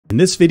In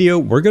this video,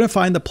 we're going to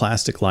find the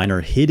plastic liner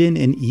hidden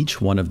in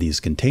each one of these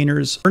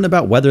containers, learn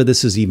about whether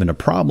this is even a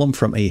problem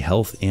from a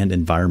health and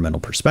environmental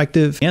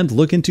perspective, and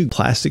look into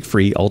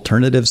plastic-free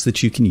alternatives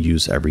that you can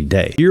use every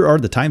day. Here are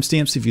the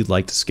timestamps if you'd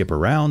like to skip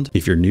around.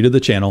 If you're new to the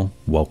channel,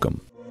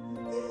 welcome.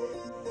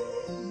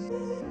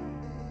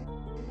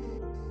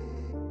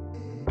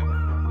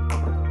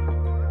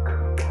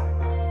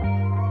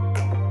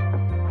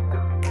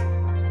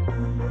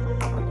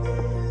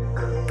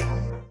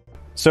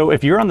 So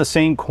if you're on the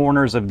same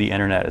corners of the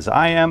internet as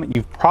I am,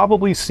 you've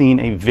probably seen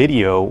a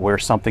video where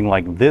something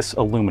like this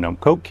aluminum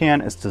Coke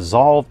can is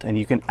dissolved and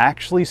you can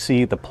actually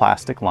see the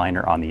plastic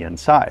liner on the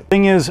inside.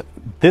 Thing is,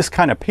 this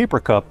kind of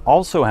paper cup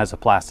also has a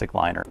plastic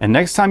liner. And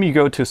next time you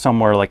go to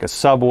somewhere like a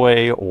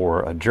Subway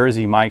or a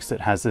Jersey Mike's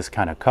that has this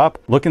kind of cup,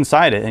 look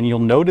inside it and you'll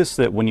notice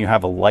that when you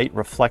have a light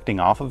reflecting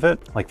off of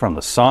it, like from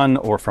the sun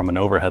or from an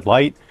overhead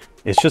light,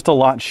 it's just a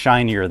lot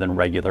shinier than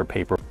regular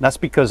paper. That's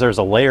because there's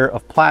a layer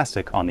of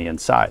plastic on the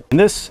inside. And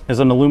this is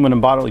an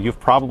aluminum bottle you've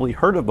probably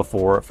heard of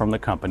before from the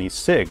company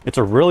Sigg. It's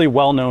a really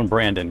well-known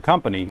brand and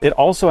company. It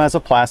also has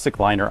a plastic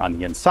liner on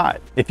the inside.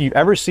 If you've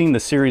ever seen the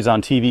series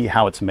on TV,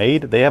 How It's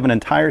Made, they have an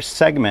entire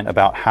segment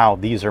about how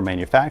these are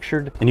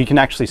manufactured. And you can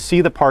actually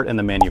see the part in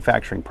the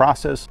manufacturing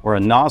process where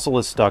a nozzle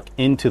is stuck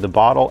into the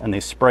bottle and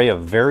they spray a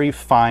very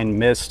fine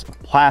mist of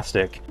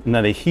plastic and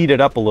then they heat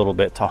it up a little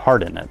bit to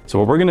harden it. So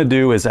what we're gonna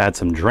do is add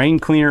some drain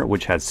cleaner,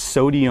 which has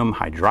sodium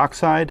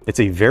hydroxide. It's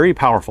a very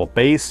powerful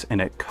base and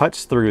it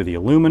cuts through the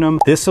aluminum.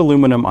 This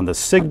aluminum on the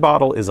Sigg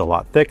bottle is a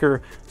lot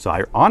thicker, so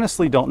I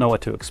honestly don't know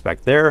what to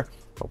expect there,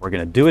 but we're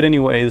gonna do it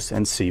anyways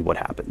and see what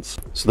happens.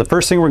 So the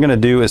first thing we're gonna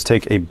do is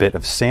take a bit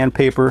of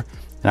sandpaper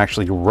and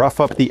actually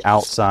rough up the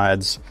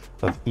outsides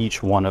of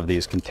each one of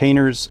these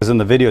containers. Because in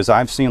the videos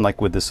I've seen, like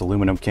with this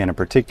aluminum can in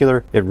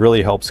particular, it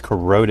really helps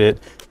corrode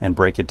it and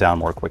break it down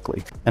more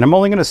quickly. And I'm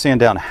only gonna sand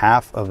down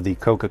half of the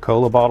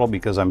Coca-Cola bottle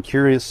because I'm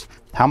curious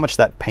how much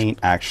that paint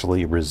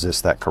actually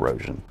resists that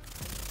corrosion.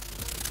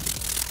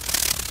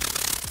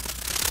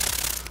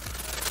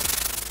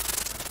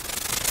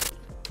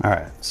 All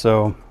right,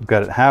 so I've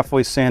got it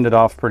halfway sanded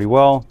off pretty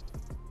well,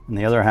 and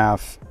the other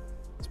half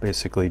is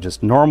basically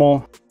just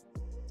normal.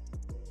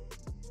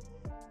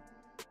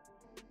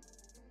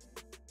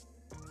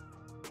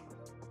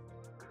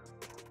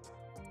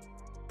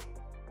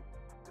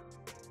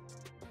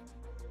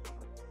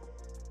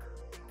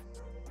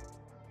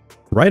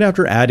 Right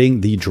after adding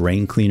the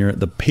drain cleaner,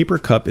 the paper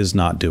cup is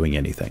not doing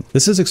anything.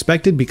 This is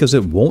expected because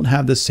it won't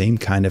have the same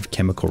kind of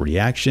chemical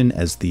reaction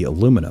as the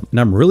aluminum. And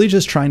I'm really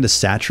just trying to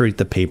saturate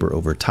the paper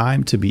over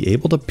time to be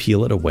able to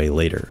peel it away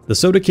later. The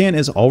soda can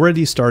is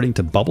already starting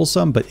to bubble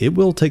some, but it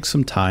will take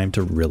some time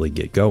to really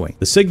get going.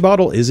 The Sigg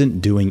bottle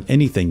isn't doing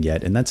anything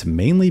yet, and that's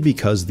mainly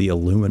because the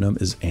aluminum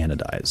is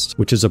anodized,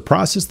 which is a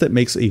process that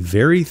makes a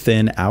very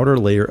thin outer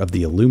layer of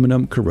the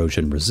aluminum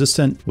corrosion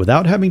resistant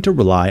without having to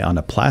rely on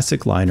a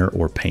plastic liner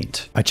or paint.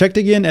 I checked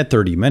again at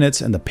 30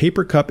 minutes and the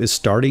paper cup is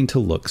starting to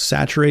look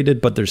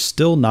saturated, but there's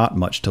still not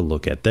much to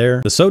look at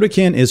there. The soda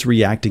can is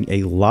reacting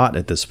a lot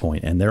at this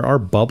point and there are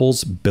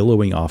bubbles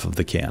billowing off of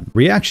the can.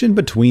 Reaction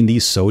between the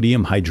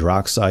sodium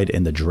hydroxide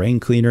and the drain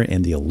cleaner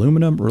and the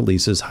aluminum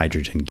releases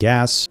hydrogen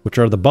gas, which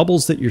are the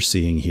bubbles that you're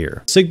seeing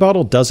here. Sigg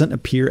bottle doesn't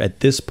appear at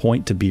this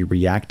point to be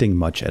reacting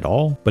much at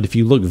all, but if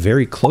you look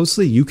very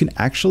closely, you can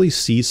actually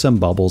see some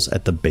bubbles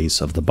at the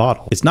base of the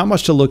bottle. It's not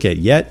much to look at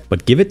yet,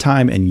 but give it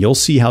time and you'll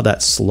see how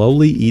that slowly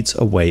eats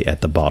away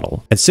at the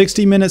bottle. At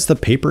 60 minutes, the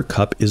paper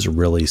cup is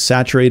really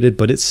saturated,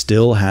 but it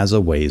still has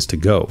a ways to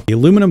go. The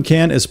aluminum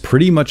can is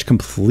pretty much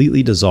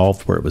completely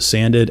dissolved where it was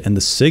sanded, and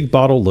the Sigg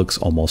bottle looks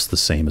almost the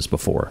same as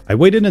before. I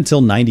waited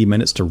until 90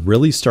 minutes to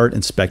really start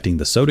inspecting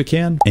the soda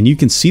can, and you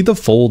can see the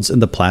folds in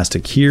the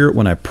plastic here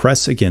when I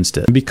press against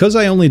it. And because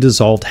I only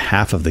dissolved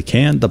half of the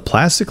can, the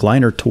plastic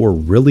liner tore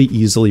really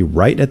easily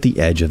right at the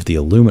edge of the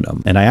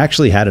aluminum, and I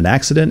actually had an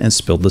accident and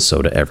spilled the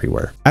soda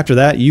everywhere. After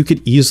that, you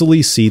could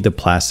easily see the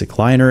plastic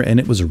liner and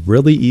it was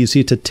really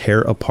easy to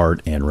tear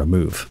apart and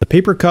remove. The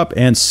paper cup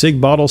and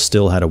Sigg bottle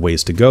still had a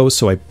ways to go,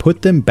 so I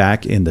put them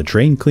back in the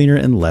drain cleaner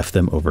and left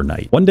them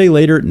overnight. One day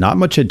later, not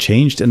much had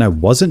changed and I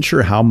wasn't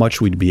sure how much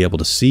we'd be able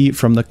to see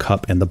from the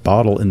cup and the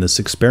bottle in this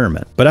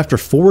experiment. But after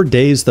 4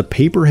 days, the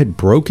paper had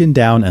broken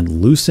down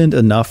and loosened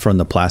enough from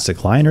the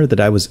plastic liner that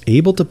I was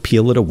able to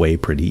peel it away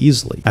pretty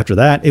easily. After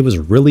that, it was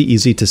really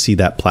easy to see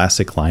that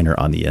plastic liner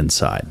on the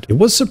inside. It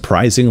was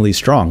surprisingly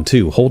strong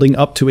too, holding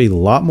up to a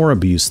lot more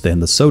abuse than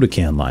the soda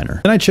can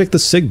liner. Then I checked the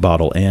Sigg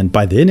bottle and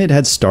by then it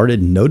had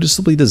started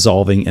noticeably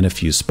dissolving in a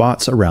few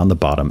spots around the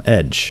bottom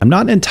edge. I'm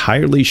not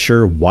entirely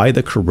sure why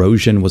the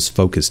corrosion was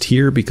focused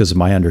here because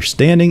my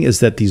understanding is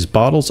that these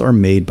bottles are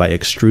made by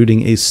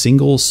extruding a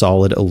single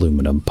solid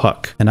aluminum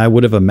puck. And I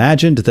would have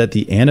imagined that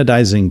the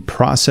anodizing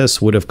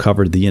process would have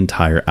covered the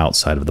entire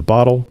outside of the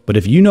bottle. But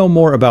if you know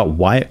more about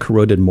why it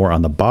corroded more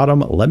on the bottom,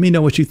 let me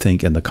know what you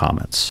think in the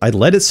comments. I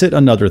let it sit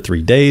another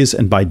 3 days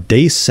and by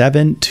day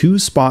 7, 2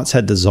 spots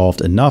had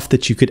dissolved enough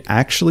that you could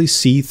actually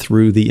see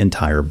through the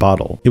entire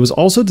bottle. It was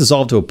also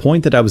dissolved to a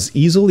point that I was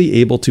easily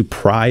able to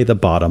pry the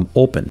bottom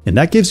open, and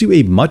that gives you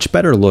a much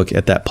better look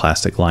at that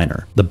plastic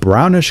liner. The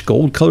brownish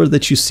gold color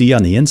that you see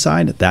on the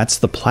inside, that's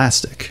the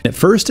plastic. At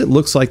first it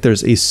looks like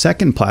there's a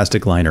second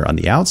plastic liner on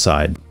the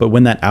outside, but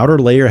when that outer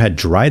layer had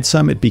dried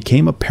some, it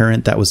became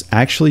apparent that was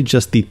actually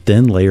just the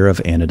thin layer of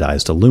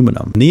anodized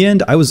aluminum. In the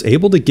end, I was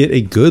able to get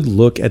a good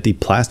look at the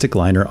plastic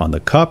liner on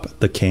the cup,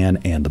 the can,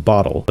 and the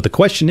bottle. But the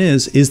question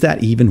is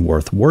that even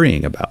worth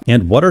worrying about?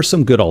 And what are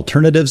some good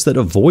alternatives that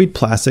avoid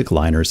plastic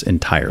liners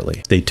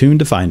entirely? Stay tuned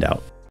to find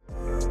out.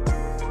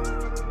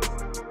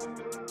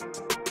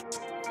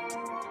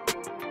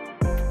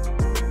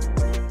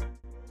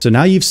 So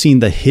now you've seen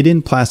the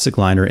hidden plastic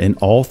liner in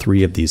all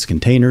three of these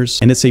containers,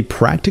 and it's a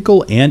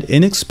practical and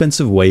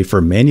inexpensive way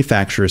for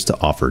manufacturers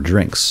to offer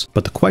drinks.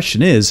 But the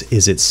question is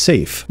it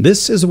safe?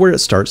 This is where it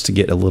starts to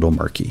get a little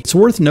murky. It's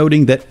worth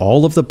noting that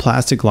all of the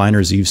plastic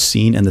liners you've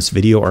seen in this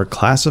video are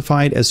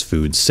classified as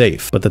food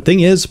safe. But the thing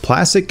is,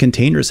 plastic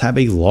containers have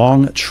a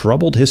long,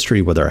 troubled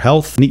history with our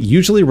health, and it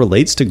usually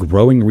relates to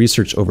growing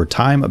research over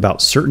time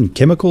about certain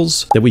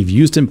chemicals that we've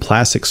used in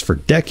plastics for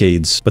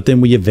decades, but then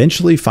we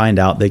eventually find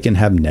out they can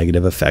have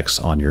negative effects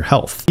on your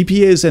health.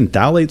 BPAs and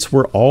phthalates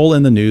were all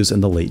in the news in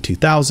the late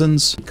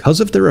 2000s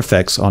because of their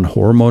effects on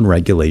hormone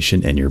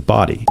regulation in your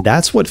body.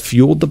 That's what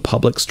fueled the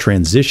public's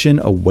transition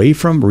away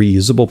from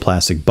reusable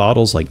plastic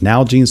bottles like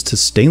Nalgene's to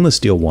stainless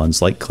steel ones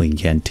like clean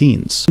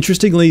canteens.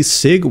 Interestingly,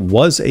 Sigg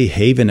was a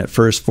haven at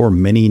first for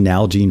many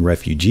Nalgene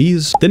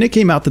refugees. Then it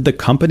came out that the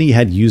company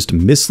had used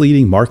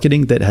misleading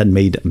marketing that had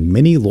made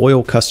many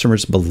loyal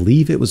customers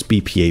believe it was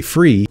BPA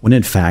free when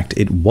in fact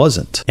it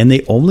wasn't. And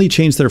they only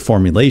changed their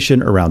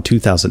formulation around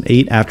 2008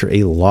 after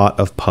a lot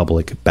of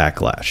public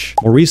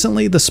backlash. More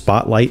recently, the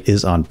spotlight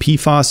is on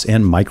PFAS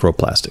and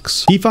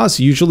microplastics. PFAS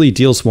usually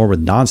deals more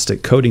with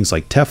nonstick coatings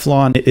like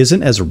Teflon. It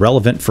isn't as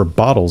relevant for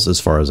bottles as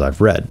far as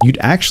I've read. You'd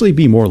actually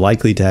be more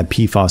likely to have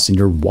PFAS in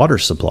your water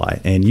supply,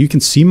 and you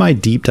can see my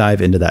deep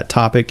dive into that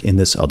topic in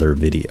this other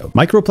video.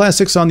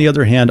 Microplastics, on the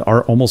other hand,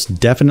 are almost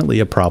definitely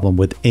a problem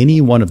with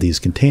any one of these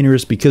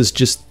containers because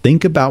just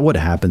think about what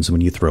happens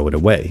when you throw it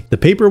away. The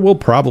paper will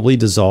probably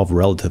dissolve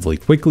relatively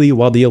quickly,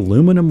 while the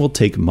aluminum will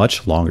take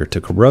much longer to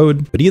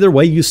corrode, but either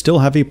way you still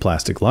have a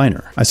plastic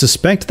liner. I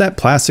suspect that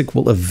plastic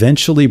will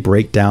eventually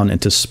break down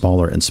into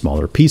smaller and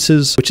smaller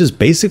pieces, which is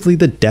basically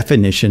the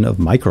definition of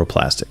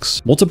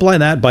microplastics. Multiply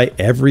that by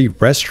every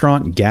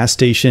restaurant, gas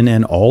station,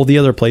 and all the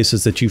other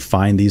places that you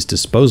find these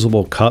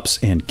disposable cups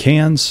and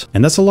cans,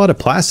 and that's a lot of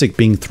plastic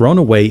being thrown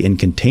away in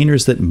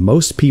containers that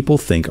most people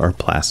think are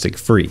plastic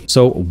free.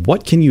 So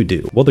what can you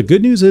do? Well, the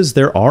good news is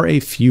there are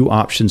a few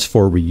options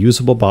for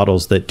reusable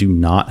bottles that do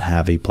not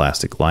have a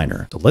plastic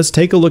liner. So let's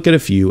take a look at a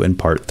few in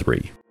part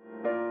 3.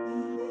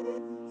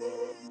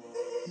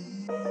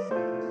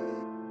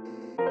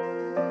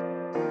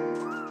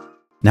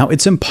 Now,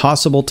 it's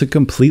impossible to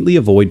completely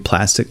avoid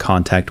plastic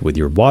contact with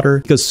your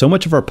water because so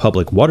much of our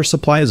public water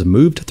supply is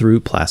moved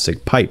through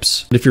plastic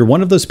pipes. But if you're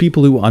one of those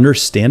people who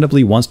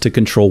understandably wants to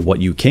control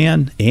what you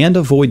can and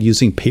avoid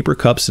using paper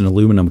cups and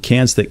aluminum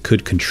cans that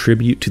could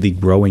contribute to the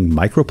growing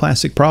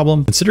microplastic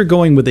problem, consider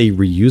going with a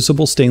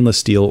reusable stainless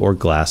steel or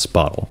glass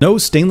bottle. No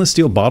stainless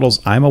steel bottles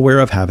I'm aware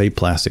of have a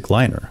plastic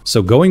liner,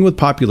 so going with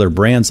popular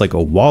brands like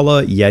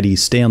Owala, Yeti,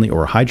 Stanley,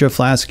 or Hydro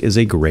Flask is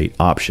a great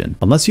option.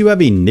 Unless you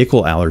have a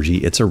nickel allergy,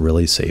 it's a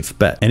really safe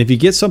bet. And if you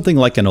get something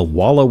like an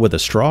Owala with a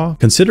straw,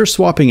 consider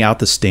swapping out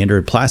the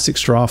standard plastic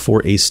straw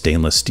for a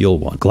stainless steel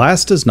one.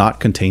 Glass does not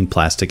contain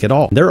plastic at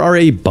all. There are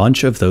a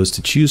bunch of those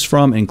to choose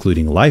from,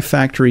 including Life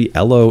Factory,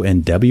 Elo,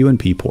 and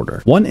W&P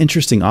Porter. One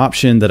interesting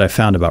option that I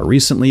found about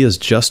recently is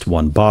Just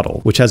One Bottle,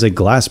 which has a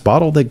glass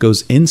bottle that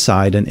goes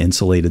inside an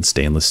insulated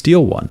stainless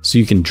steel one, so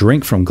you can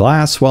drink from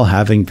glass while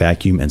having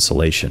vacuum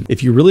insulation.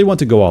 If you really want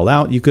to go all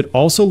out, you could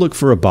also look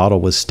for a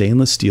bottle with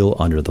stainless steel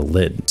under the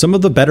lid. Some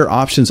of the better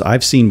options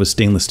I've seen with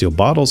stainless steel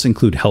bottles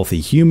include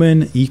Healthy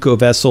Human, Eco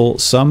Vessel,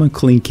 some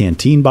clean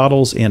canteen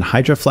bottles, and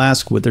Hydro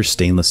Flask with their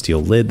stainless steel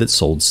lid that's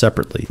sold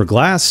separately. For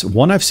glass,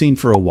 one I've seen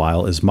for a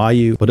while is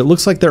Mayu, but it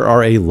looks like there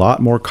are a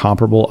lot more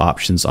comparable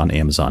options on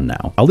Amazon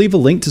now. I'll leave a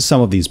link to some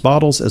of these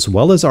bottles as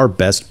well as our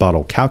best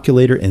bottle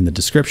calculator in the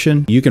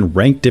description. You can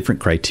rank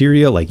different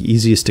criteria like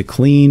easiest to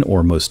clean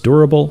or most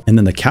durable, and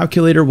then the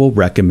calculator will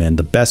recommend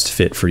the best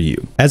fit for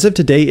you. As of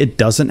today, it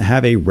doesn't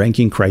have a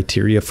ranking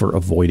criteria for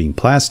avoiding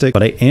plastic,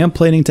 but I am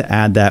planning to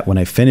add that when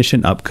I finish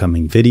an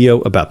upcoming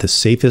video about the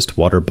safest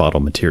water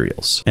bottle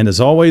materials. And as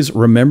always,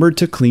 remember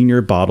to clean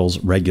your bottles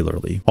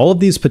regularly. All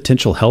of these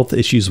potential health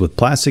issues with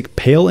plastic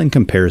pale in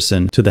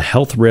comparison to the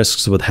health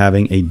risks with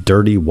having a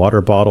dirty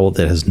water bottle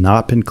that has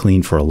not been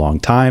cleaned for a long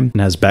time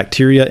and has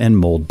bacteria and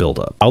mold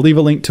buildup. I'll leave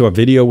a link to a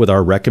video with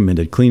our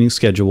recommended cleaning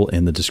schedule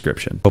in the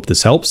description. Hope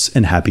this helps,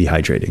 and happy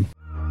hydrating.